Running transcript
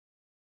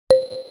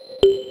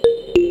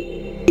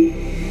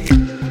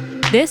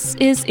This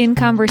is In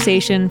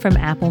Conversation from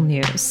Apple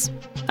News.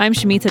 I'm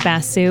Shamita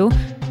Basu.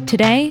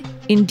 Today,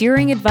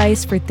 enduring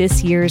advice for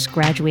this year's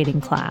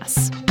graduating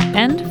class,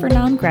 and for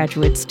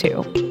non-graduates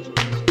too.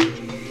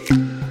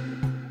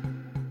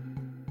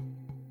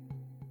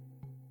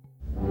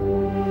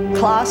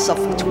 Class of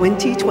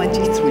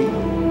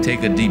 2023.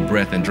 Take a deep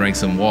breath and drink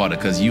some water,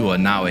 because you are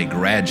now a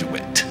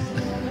graduate.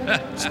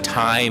 It's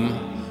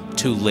time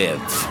to live.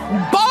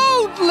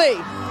 Boldly,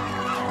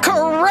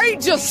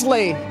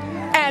 courageously,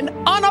 and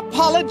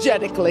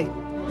unapologetically.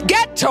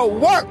 Get to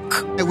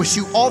work. I wish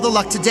you all the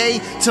luck today,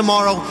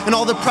 tomorrow, and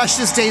all the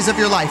precious days of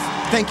your life.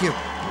 Thank you.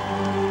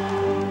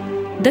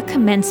 The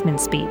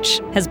commencement speech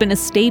has been a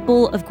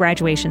staple of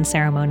graduation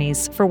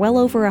ceremonies for well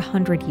over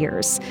 100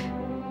 years.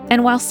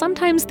 And while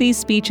sometimes these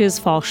speeches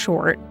fall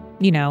short,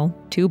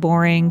 too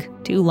boring,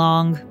 too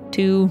long,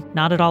 too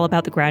not at all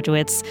about the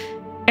graduates,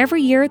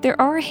 every year there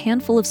are a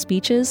handful of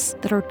speeches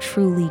that are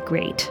truly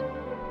great,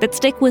 that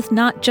stick with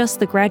not just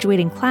the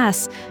graduating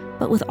class,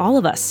 but with all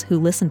of us who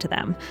listen to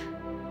them.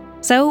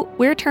 So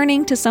we're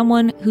turning to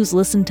someone who's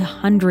listened to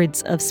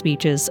hundreds of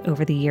speeches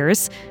over the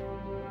years.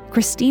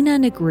 Christina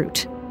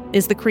Negrute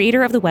is the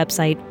creator of the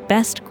website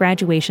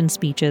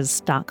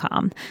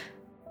bestgraduationspeeches.com.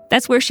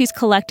 That's where she's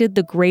collected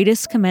the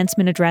greatest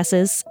commencement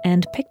addresses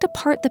and picked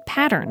apart the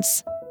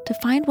patterns to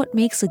find what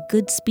makes a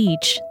good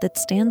speech that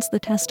stands the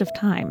test of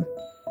time.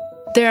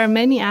 There are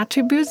many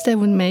attributes that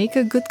would make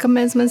a good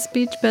commencement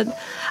speech, but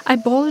I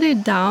boiled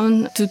it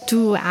down to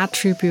 2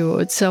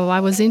 attributes. So I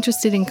was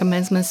interested in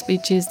commencement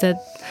speeches that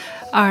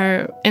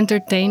are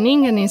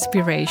entertaining and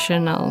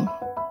inspirational.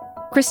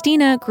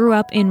 Christina grew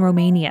up in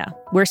Romania,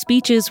 where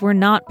speeches were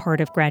not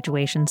part of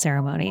graduation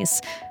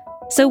ceremonies.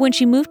 So when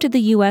she moved to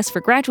the U.S.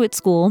 for graduate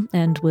school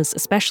and was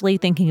especially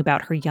thinking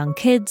about her young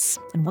kids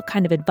and what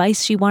kind of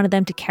advice she wanted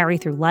them to carry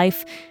through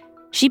life,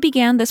 she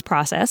began this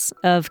process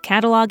of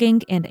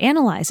cataloging and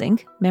analyzing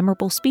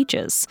memorable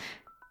speeches.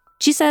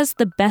 She says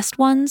the best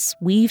ones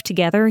weave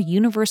together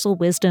universal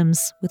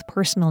wisdoms with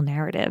personal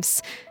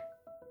narratives.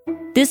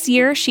 This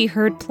year, she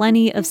heard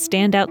plenty of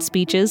standout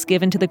speeches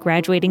given to the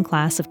graduating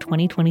class of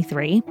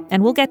 2023,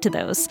 and we'll get to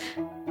those.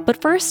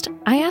 But first,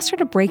 I asked her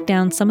to break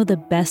down some of the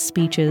best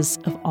speeches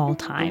of all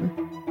time.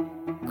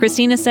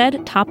 Christina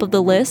said top of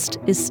the list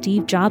is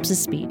Steve Jobs'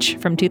 speech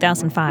from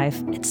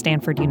 2005 at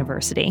Stanford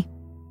University.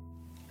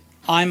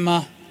 I'm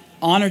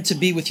honored to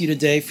be with you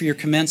today for your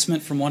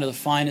commencement from one of the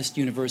finest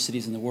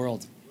universities in the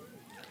world.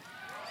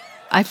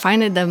 I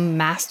find it a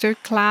master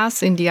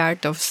class in the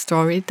art of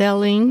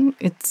storytelling.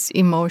 It's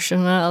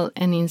emotional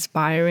and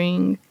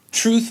inspiring.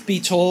 Truth be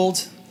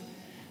told,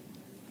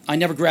 I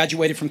never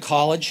graduated from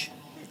college,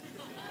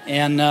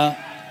 and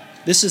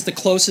this is the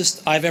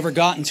closest I've ever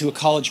gotten to a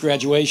college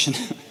graduation.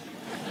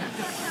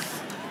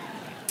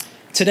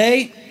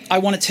 Today, I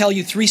want to tell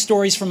you 3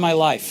 stories from my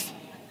life.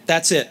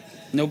 That's it.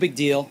 No big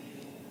deal.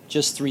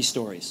 Just 3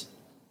 stories.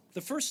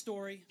 The first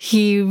story...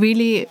 He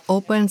really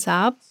opens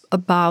up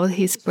about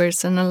his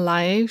personal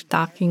life,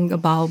 talking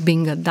about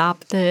being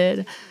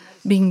adopted,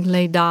 being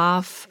laid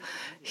off,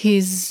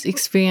 his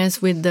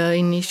experience with the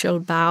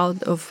initial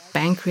bout of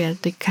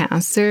pancreatic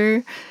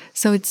cancer.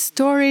 So it's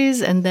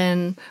stories and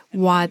then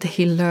what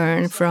he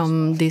learned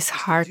from this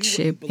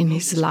hardship in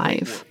his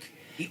life.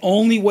 The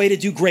only way to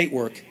do great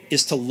work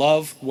is to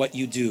love what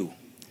you do.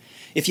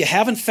 If you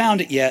haven't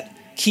found it yet,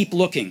 keep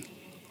looking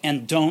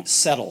and don't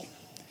settle.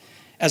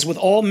 As with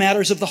all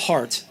matters of the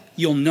heart,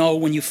 you'll know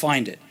when you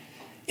find it.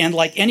 And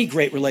like any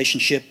great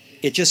relationship,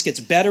 it just gets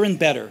better and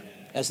better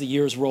as the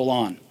years roll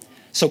on.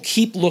 So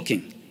keep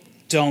looking.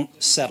 Don't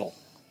settle.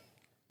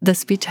 The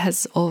speech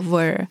has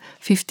over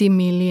 50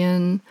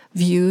 million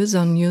views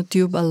on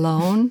YouTube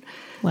alone.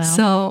 Wow.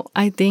 So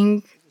I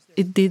think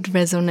it did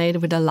resonate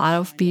with a lot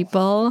of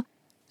people.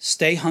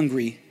 Stay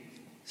hungry,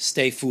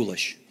 stay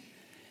foolish.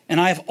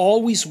 And I have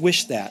always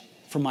wished that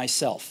for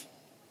myself.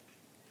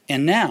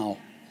 And now,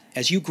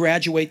 as you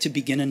graduate to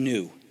begin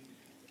anew,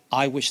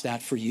 I wish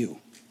that for you.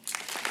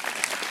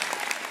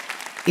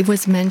 It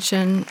was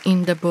mentioned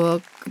in the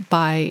book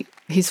by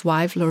his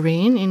wife,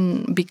 Lorraine,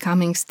 in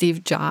Becoming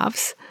Steve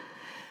Jobs.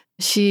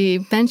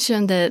 She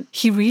mentioned that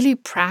he really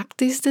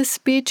practiced the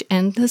speech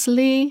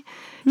endlessly.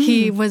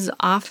 He was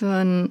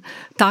often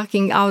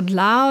talking out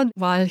loud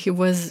while he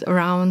was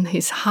around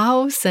his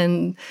house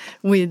and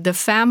with the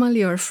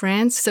family or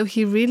friends. So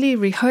he really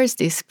rehearsed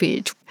his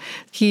speech.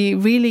 He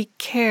really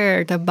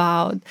cared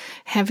about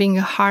having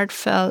a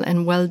heartfelt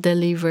and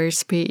well-delivered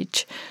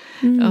speech.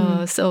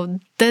 So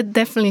that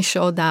definitely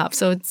showed up.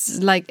 So it's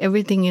like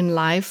everything in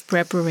life,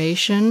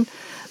 preparation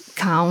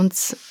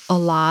counts a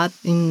lot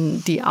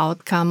in the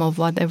outcome of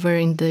whatever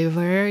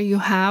endeavor you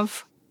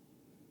have.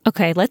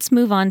 Okay, let's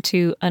move on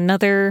to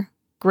another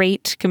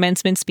great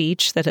commencement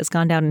speech that has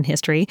gone down in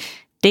history.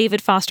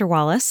 David Foster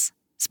Wallace,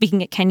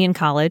 speaking at Kenyon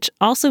College,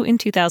 also in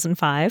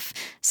 2005,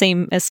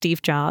 same as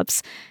Steve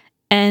Jobs.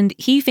 And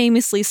he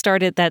famously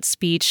started that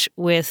speech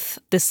with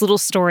this little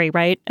story,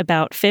 right,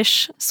 about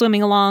fish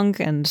swimming along,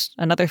 and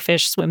another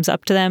fish swims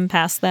up to them,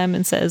 past them,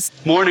 and says,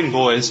 "Morning,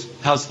 boys.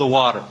 How's the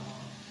water?"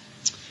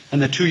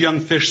 And the 2 young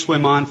fish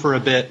swim on for a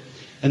bit,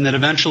 And then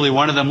eventually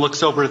one of them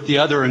looks over at the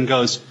other and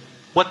goes,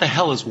 "What the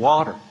hell is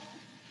water?"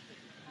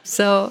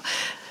 So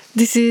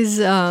this is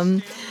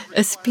a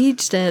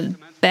speech that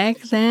back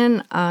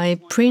then I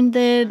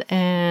printed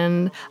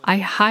and I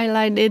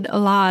highlighted a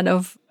lot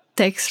of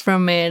text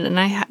from it. And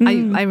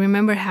I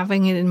remember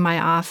having it in my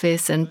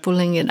office and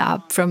pulling it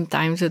up from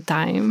time to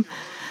time.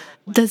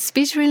 The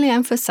speech really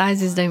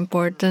emphasizes the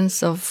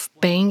importance of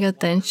paying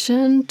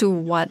attention to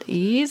what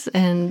is,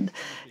 and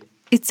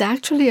it's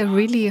actually a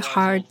really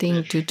hard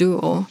thing to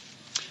do.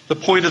 The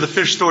point of the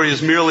fish story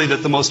is merely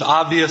that the most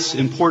obvious,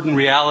 important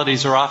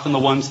realities are often the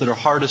ones that are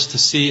hardest to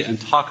see and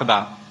talk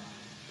about.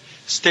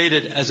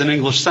 Stated as an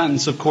English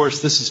sentence, of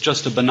course, this is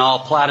just a banal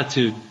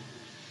platitude.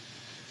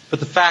 But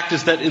the fact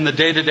is that in the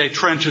day-to-day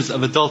trenches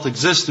of adult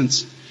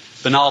existence,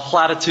 banal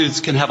platitudes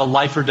can have a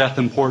life or death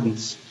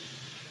importance.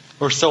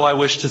 Or so I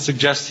wish to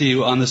suggest to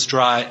you on this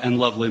dry and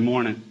lovely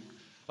morning.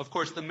 Of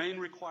course, the main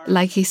requirement...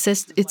 Like he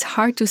says, it's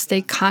hard to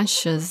stay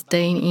conscious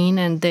day in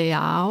and day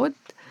out.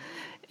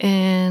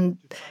 And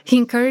he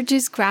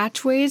encourages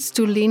graduates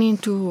to lean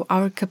into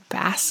our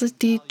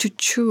capacity to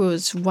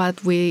choose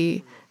what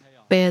we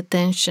pay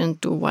attention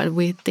to, what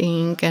we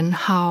think, and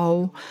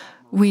how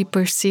we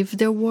perceive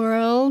the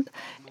world,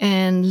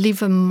 and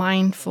live a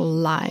mindful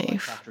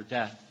life. After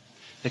death.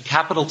 The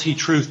capital T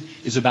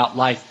truth is about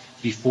life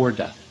before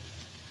death.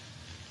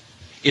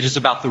 It is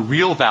about the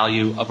real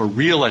value of a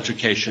real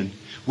education,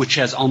 which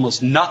has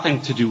almost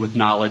nothing to do with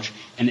knowledge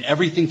and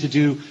everything to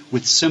do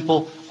with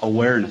simple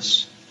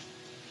awareness.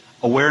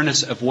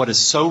 Awareness of what is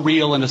so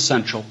real and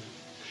essential,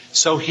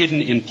 so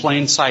hidden in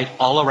plain sight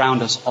all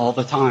around us all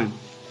the time,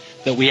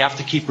 that we have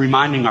to keep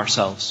reminding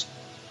ourselves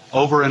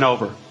over and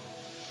over,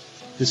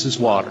 this is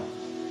water.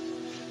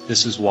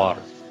 This is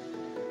water.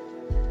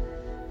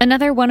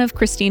 Another one of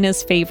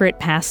Christina's favorite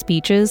past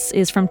speeches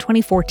is from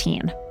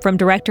 2014, from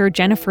director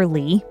Jennifer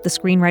Lee, the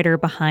screenwriter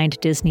behind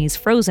Disney's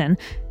Frozen,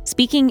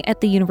 speaking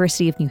at the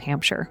University of New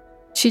Hampshire.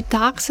 She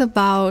talks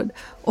about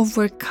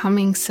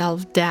overcoming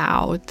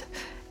self-doubt,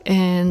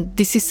 and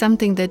this is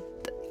something that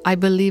I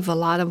believe a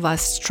lot of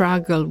us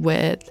struggle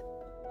with.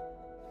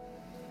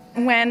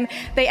 When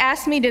they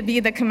asked me to be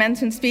the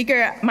commencement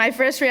speaker, my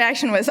first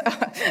reaction was,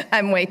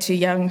 I'm way too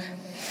young.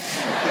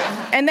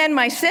 And then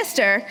my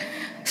sister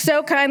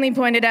so kindly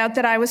pointed out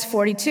that I was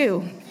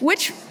 42,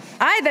 which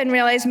I then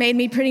realized made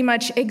me pretty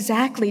much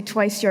exactly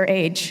twice your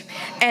age.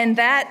 And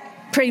that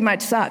pretty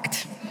much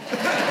sucked.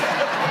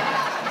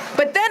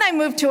 But then I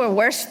moved to a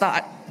worse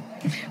thought,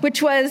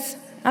 which was,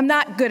 I'm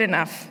not good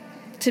enough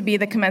to be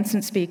the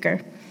commencement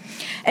speaker.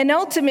 And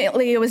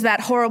ultimately, it was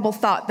that horrible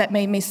thought that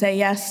made me say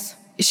yes.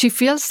 She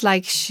feels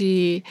like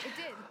she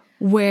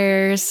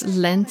wears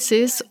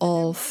lenses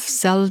of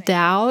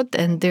self-doubt,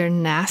 and they're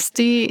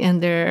nasty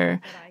and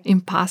they're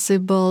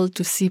impossible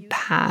to see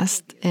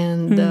past.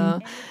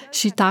 And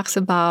she talks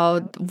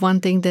about one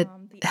thing that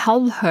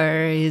helped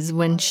her is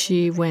when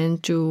she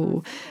went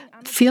to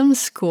film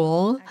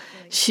school,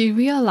 she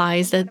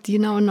realized that,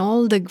 in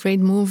all the great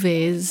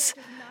movies,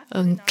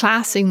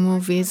 classic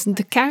movies,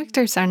 the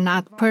characters are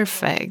not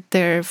perfect.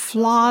 They're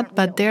flawed,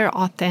 but they're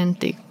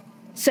authentic.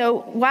 So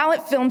while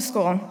at film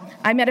school,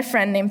 I met a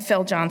friend named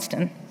Phil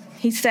Johnston.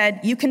 He said,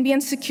 you can be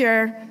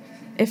insecure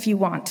if you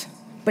want,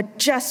 but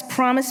just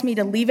promise me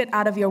to leave it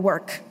out of your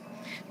work.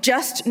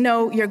 Just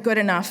know you're good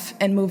enough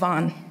and move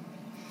on.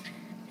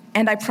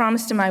 And I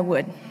promised him I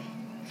would.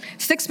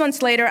 6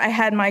 months later, I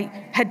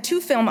had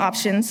 2 film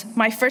options,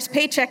 my first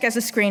paycheck as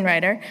a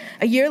screenwriter.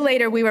 A year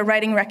later, we were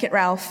writing Wreck-It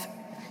Ralph,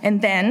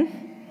 and then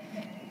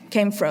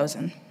came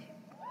Frozen.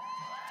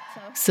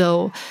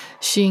 So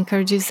she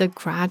encourages the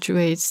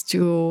graduates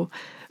to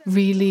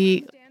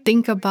really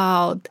think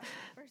about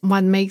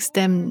what makes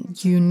them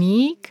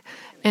unique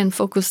and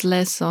focus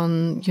less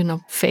on,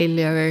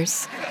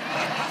 failures.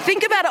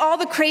 Think about all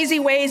the crazy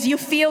ways you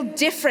feel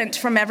different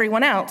from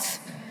everyone else.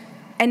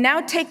 And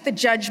now take the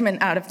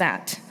judgment out of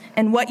that.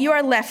 And what you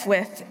are left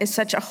with is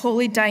such a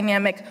wholly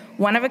dynamic,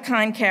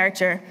 one-of-a-kind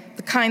character,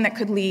 the kind that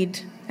could lead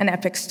an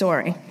epic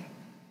story.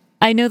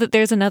 I know that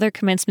there's another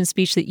commencement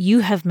speech that you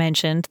have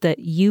mentioned that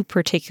you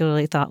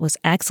particularly thought was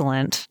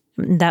excellent.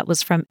 That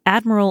was from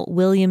Admiral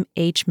William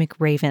H.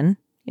 McRaven,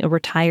 a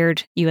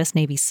retired U.S.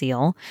 Navy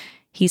SEAL.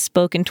 He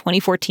spoke in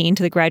 2014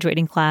 to the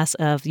graduating class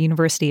of the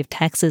University of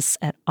Texas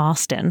at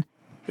Austin.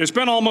 It's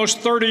been almost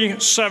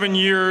 37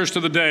 years to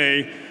the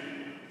day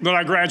that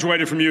I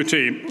graduated from UT.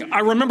 I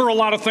remember a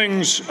lot of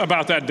things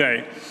about that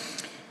day.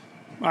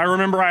 I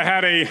remember I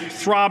had a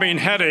throbbing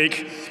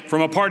headache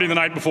from a party the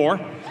night before.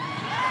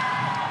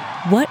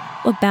 What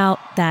about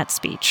that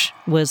speech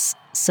was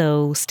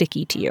so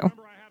sticky to you?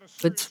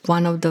 It's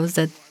one of those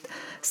that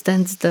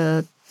stands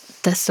the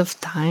test of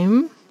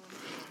time.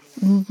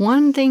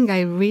 One thing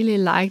I really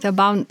liked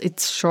about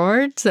it's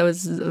short, so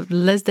it's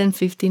less than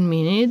 15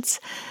 minutes,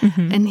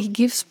 and he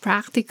gives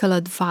practical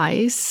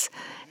advice.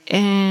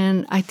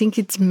 And I think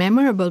it's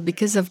memorable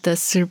because of the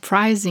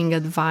surprising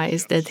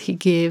advice that he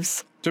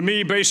gives. To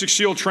me, basic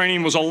SEAL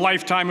training was a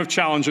lifetime of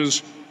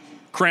challenges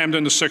crammed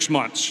into 6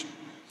 months.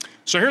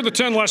 So here are the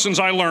 10 lessons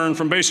I learned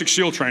from basic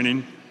SEAL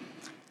training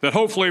that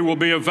hopefully will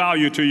be of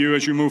value to you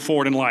as you move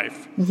forward in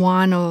life.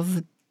 One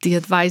of the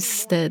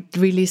advice that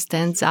really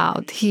stands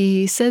out,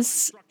 he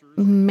says,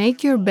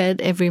 make your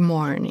bed every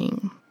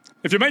morning.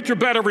 If you make your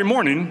bed every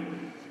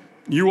morning,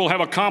 you will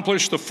have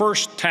accomplished the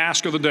first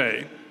task of the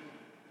day.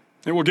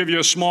 It will give you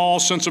a small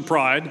sense of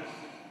pride,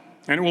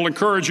 and it will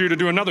encourage you to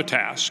do another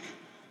task,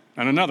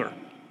 and another,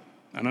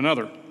 and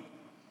another.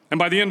 And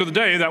by the end of the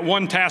day, that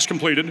one task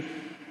completed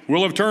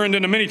will have turned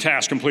into many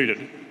tasks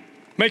completed.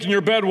 Making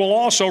your bed will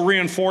also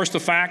reinforce the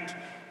fact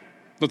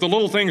that the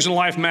little things in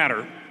life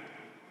matter.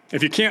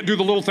 If you can't do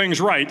the little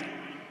things right,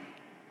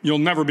 you'll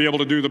never be able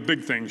to do the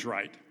big things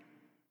right.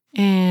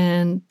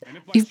 And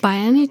if by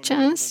any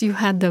chance you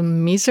had a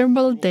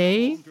miserable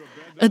day,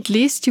 at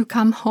least you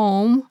come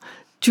home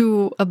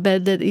to a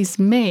bed that is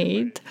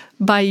made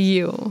by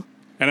you.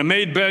 And a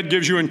made bed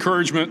gives you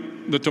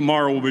encouragement that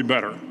tomorrow will be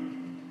better.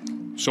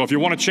 So if you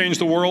want to change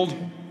the world,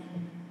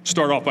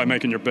 start off by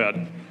making your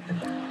bed.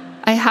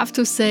 I have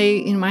to say,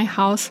 in my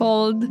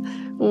household,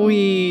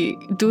 we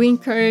do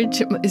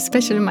encourage,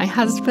 especially my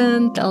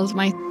husband tells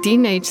my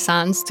teenage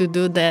sons to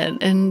do that.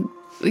 And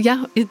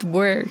yeah, it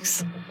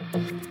works.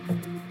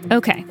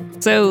 Okay,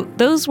 so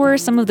those were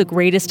some of the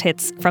greatest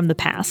hits from the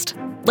past.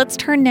 Let's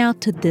turn now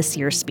to this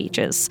year's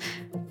speeches.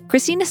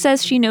 Christina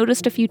says she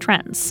noticed a few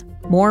trends.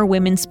 More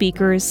women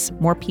speakers,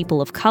 more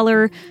people of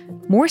color,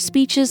 more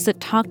speeches that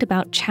talked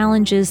about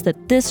challenges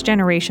that this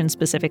generation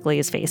specifically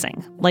is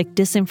facing, like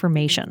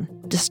disinformation,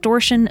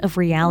 distortion of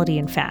reality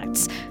and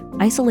facts,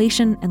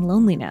 isolation and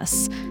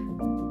loneliness.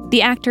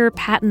 The actor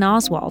Patton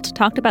Oswalt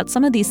talked about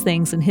some of these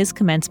things in his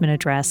commencement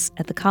address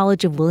at the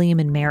College of William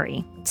and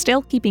Mary,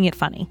 still keeping it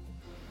funny.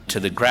 To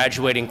the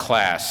graduating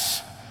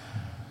class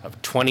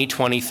of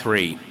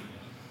 2023,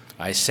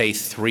 I say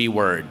 3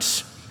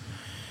 words.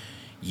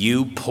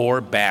 You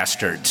poor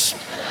bastards.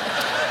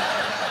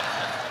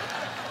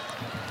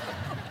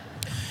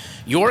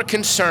 Your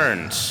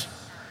concerns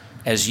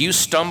as you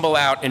stumble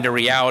out into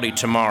reality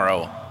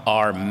tomorrow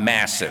are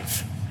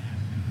massive.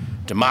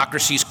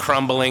 Democracy's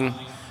crumbling,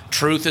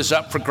 truth is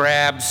up for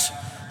grabs,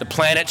 the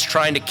planet's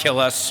trying to kill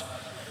us,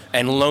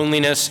 and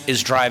loneliness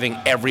is driving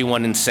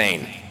everyone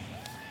insane.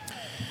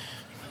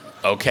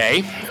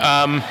 Okay.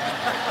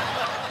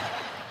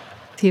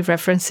 He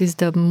references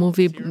the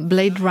movie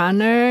Blade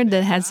Runner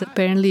that has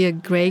apparently a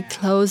great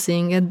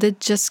closing, and that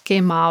just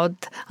came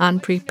out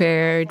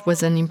unprepared. It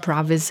was an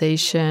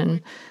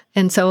improvisation.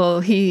 And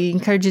so he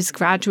encourages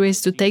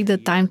graduates to take the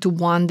time to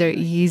wander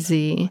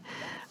easy,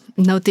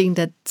 noting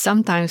that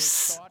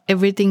sometimes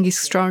everything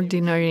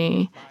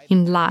extraordinary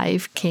in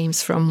life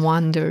comes from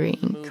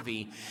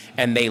wandering.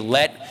 And they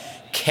let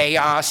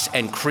chaos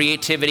and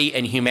creativity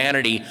and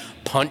humanity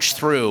punch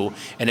through,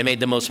 and it made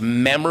the most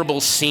memorable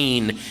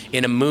scene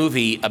in a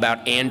movie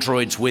about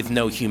androids with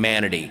no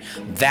humanity.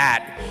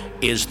 That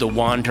is the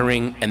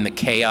wandering and the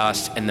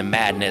chaos and the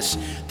madness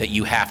that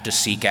you have to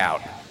seek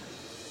out.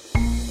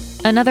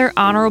 Another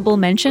honorable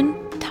mention,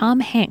 Tom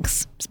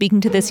Hanks, speaking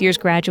to this year's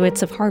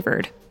graduates of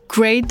Harvard.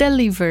 Great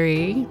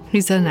delivery.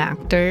 He's an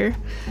actor.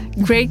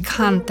 Great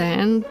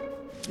content.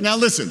 Now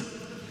listen.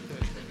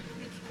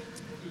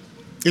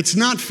 It's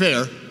not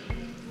fair,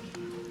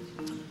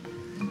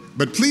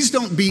 but please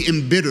don't be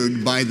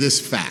embittered by this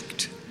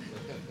fact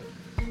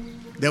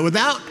that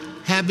without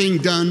having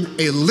done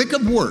a lick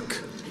of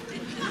work,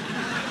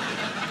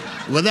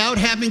 without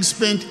having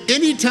spent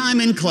any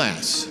time in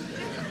class,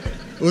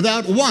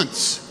 without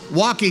once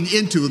walking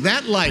into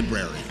that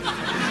library,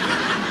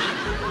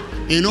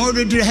 in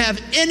order to have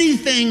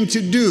anything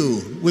to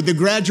do with the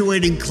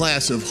graduating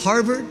class of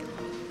Harvard,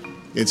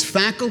 its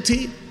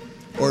faculty,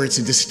 or its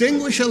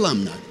distinguished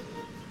alumni,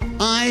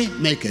 I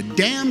make a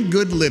damn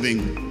good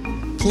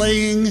living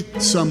playing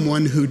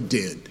someone who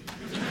did.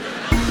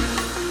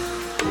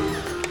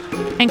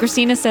 And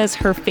Christina says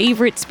her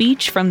favorite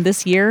speech from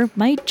this year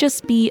might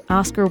just be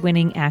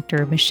Oscar-winning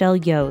actor Michelle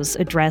Yeoh's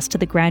address to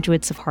the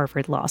graduates of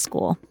Harvard Law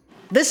School.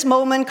 This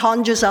moment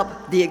conjures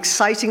up the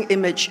exciting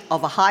image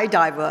of a high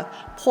diver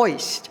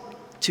poised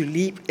to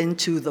leap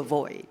into the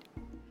void.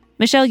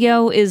 Michelle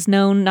Yeoh is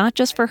known not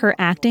just for her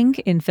acting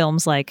in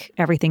films like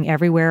Everything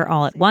Everywhere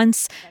All at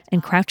Once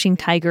and Crouching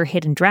Tiger,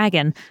 Hidden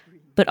Dragon,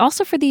 but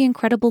also for the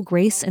incredible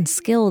grace and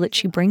skill that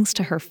she brings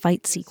to her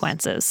fight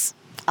sequences.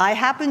 I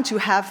happen to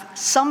have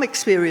some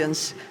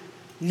experience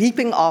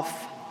leaping off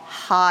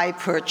high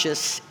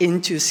perches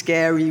into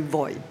scary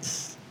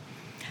voids.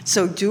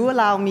 So do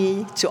allow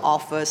me to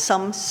offer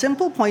some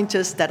simple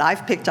pointers that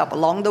I've picked up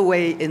along the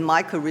way in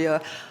my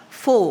career,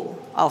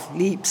 full of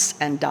leaps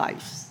and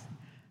dives.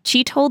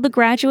 She told the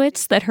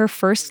graduates that her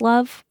first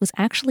love was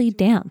actually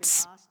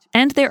dance.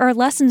 And there are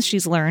lessons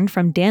she's learned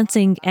from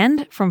dancing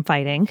and from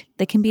fighting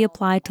that can be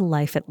applied to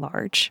life at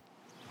large.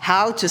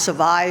 How to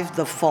Survive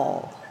the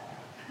Fall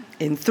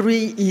in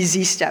 3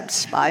 Easy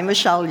Steps by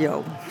Michelle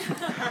Yeoh.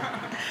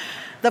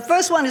 The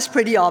first one is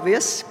pretty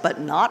obvious,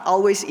 but not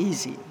always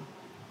easy.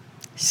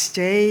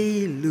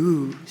 Stay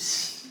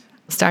loose.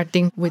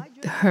 Starting with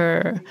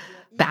her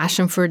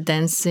passion for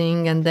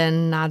dancing and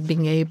then not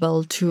being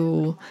able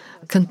to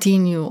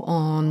continue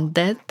on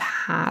that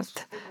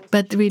path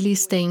but really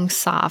staying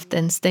soft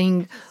and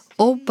staying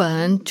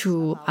open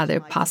to other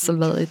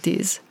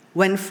possibilities.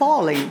 When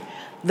falling,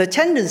 the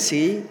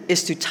tendency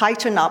is to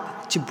tighten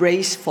up to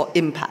brace for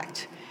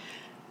impact.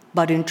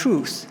 But in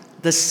truth,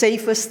 the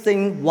safest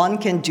thing one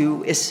can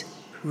do is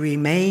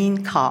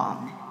remain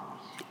calm,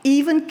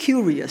 even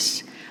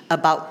curious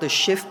about the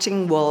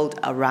shifting world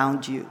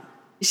around you.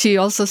 She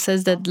also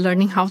says that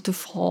learning how to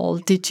fall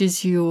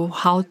teaches you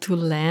how to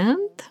land,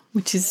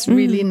 which is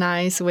really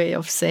nice way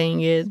of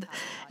saying it.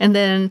 And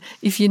then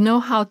if you know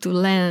how to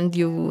land,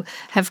 you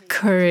have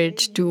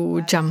courage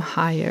to jump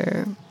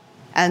higher.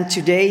 And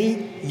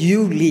today,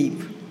 you leap.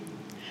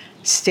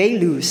 Stay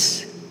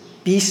loose,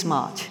 be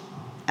smart,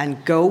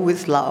 and go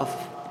with love.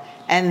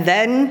 And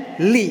then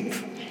leap.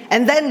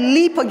 And then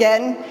leap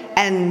again,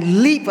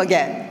 and leap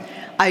again.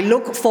 I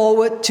look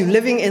forward to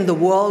living in the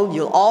world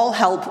you'll all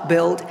help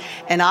build,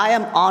 and I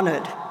am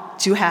honored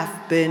to have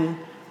been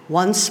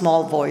one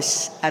small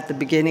voice at the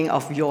beginning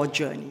of your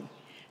journey.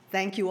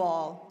 Thank you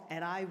all,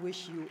 and I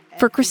wish you...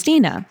 For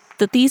Christina,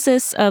 the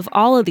thesis of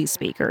all of these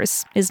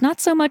speakers is not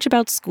so much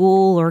about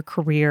school or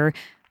career,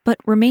 but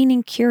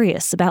remaining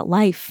curious about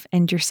life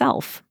and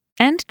yourself,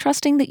 and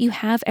trusting that you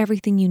have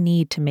everything you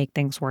need to make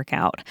things work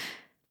out.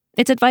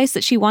 It's advice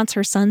that she wants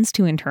her sons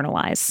to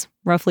internalize,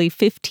 roughly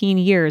 15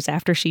 years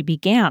after she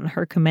began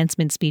her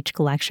commencement speech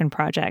collection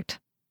project.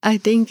 I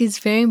think it's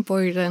very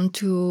important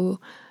to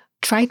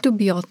try to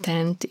be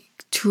authentic,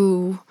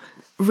 to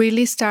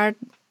really start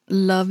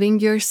loving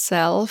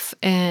yourself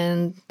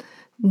and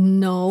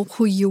know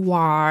who you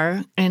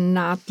are and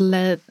not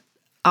let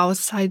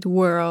outside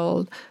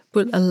world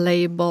put a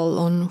label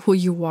on who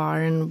you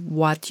are and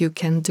what you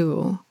can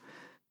do.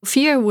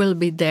 Fear will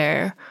be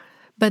there,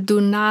 but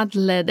do not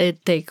let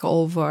it take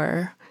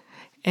over,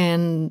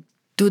 and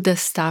do the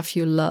stuff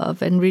you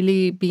love and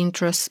really be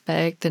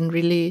introspect and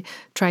really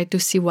try to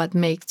see what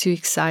makes you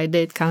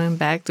excited, coming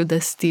back to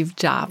the Steve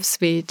Jobs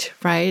speech,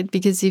 right?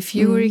 Because if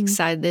you are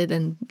excited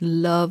and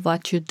love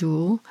what you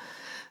do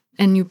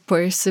and you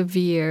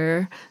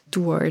persevere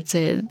towards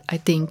it, I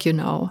think,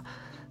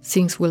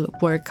 things will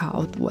work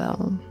out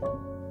well.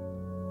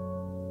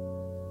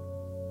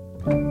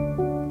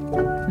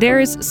 There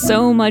is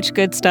so much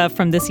good stuff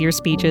from this year's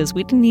speeches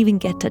we didn't even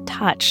get to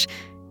touch.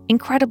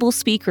 Incredible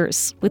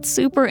speakers with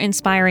super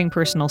inspiring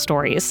personal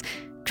stories,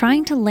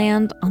 trying to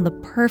land on the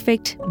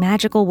perfect,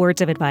 magical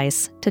words of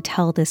advice to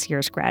tell this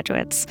year's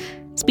graduates.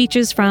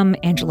 Speeches from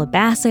Angela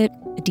Bassett,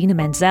 Idina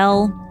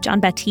Menzel, John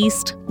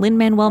Baptiste,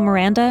 Lin-Manuel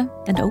Miranda,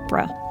 and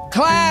Oprah.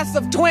 Class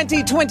of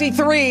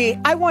 2023,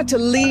 I want to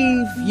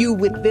leave you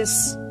with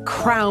this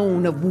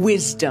crown of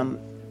wisdom.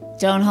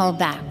 Don't hold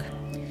back.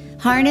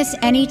 Harness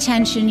any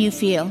tension you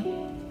feel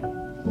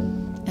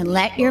and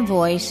let your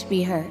voice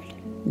be heard.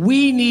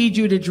 We need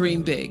you to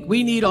dream big.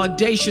 We need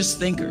audacious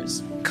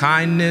thinkers.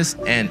 Kindness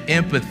and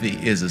empathy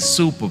is a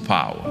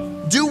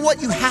superpower. Do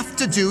what you have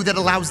to do that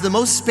allows the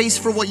most space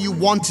for what you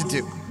want to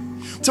do.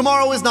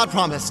 Tomorrow is not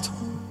promised.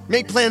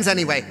 Make plans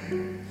anyway.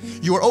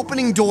 You are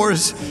opening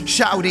doors,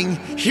 shouting,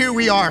 "Here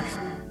we are."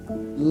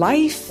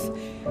 Life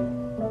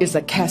is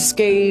a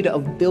cascade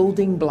of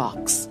building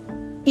blocks.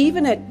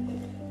 Even at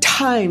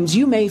times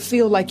you may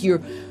feel like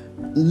you're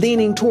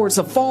leaning towards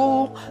a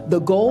fall, the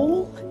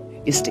goal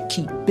is to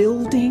keep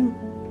building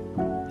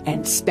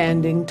and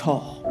standing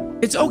tall.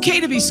 It's okay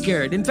to be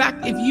scared. In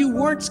fact, if you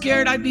weren't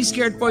scared, I'd be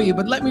scared for you.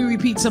 But let me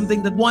repeat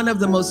something that one of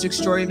the most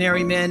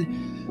extraordinary men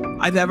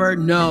I've ever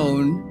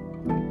known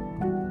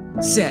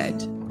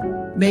said.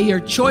 May your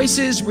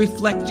choices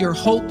reflect your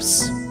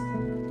hopes,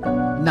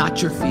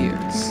 not your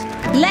fears.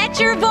 Let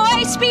your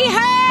voice be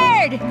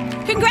heard!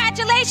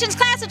 Congratulations,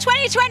 class of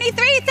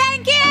 2023.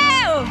 Thank you!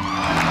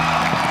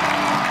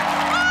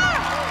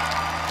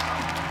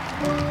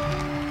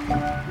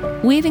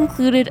 We've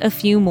included a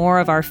few more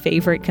of our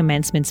favorite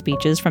commencement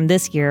speeches from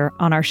this year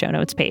on our show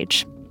notes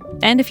page.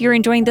 And if you're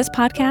enjoying this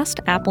podcast,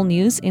 Apple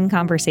News in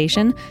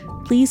Conversation,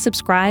 please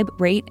subscribe,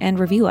 rate, and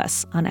review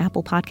us on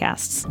Apple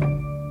Podcasts.